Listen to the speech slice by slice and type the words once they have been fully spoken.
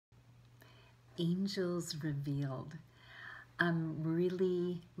Angels Revealed. I'm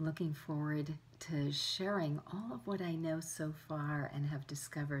really looking forward to sharing all of what I know so far and have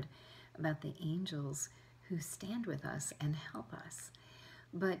discovered about the angels who stand with us and help us,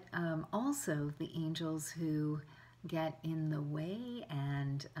 but also the angels who get in the way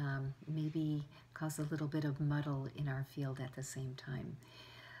and maybe cause a little bit of muddle in our field at the same time.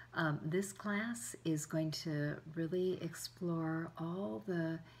 This class is going to really explore all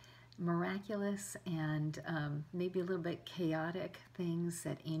the miraculous and maybe a little bit chaotic things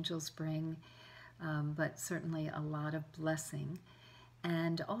that angels bring, but certainly a lot of blessing.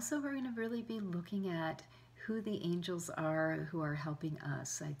 And also, we're going to really be looking at who the angels are who are helping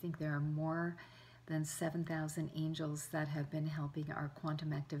us. I think there are more than 7,000 angels that have been helping our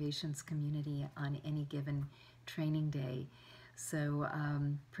quantum activations community on any given training day. So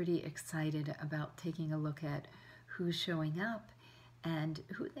pretty excited about taking a look at who's showing up and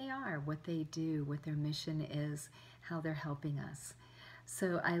who they are, what they do, what their mission is, how they're helping us.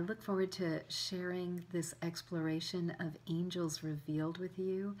 So I look forward to sharing this exploration of Angels Revealed with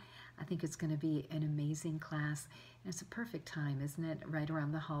you. I think it's going to be an amazing class. And it's a perfect time, isn't it, right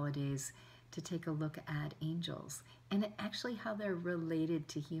around the holidays, to take a look at angels and actually how they're related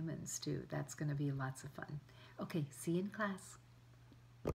to humans too. That's going to be lots of fun. Okay, see you in class.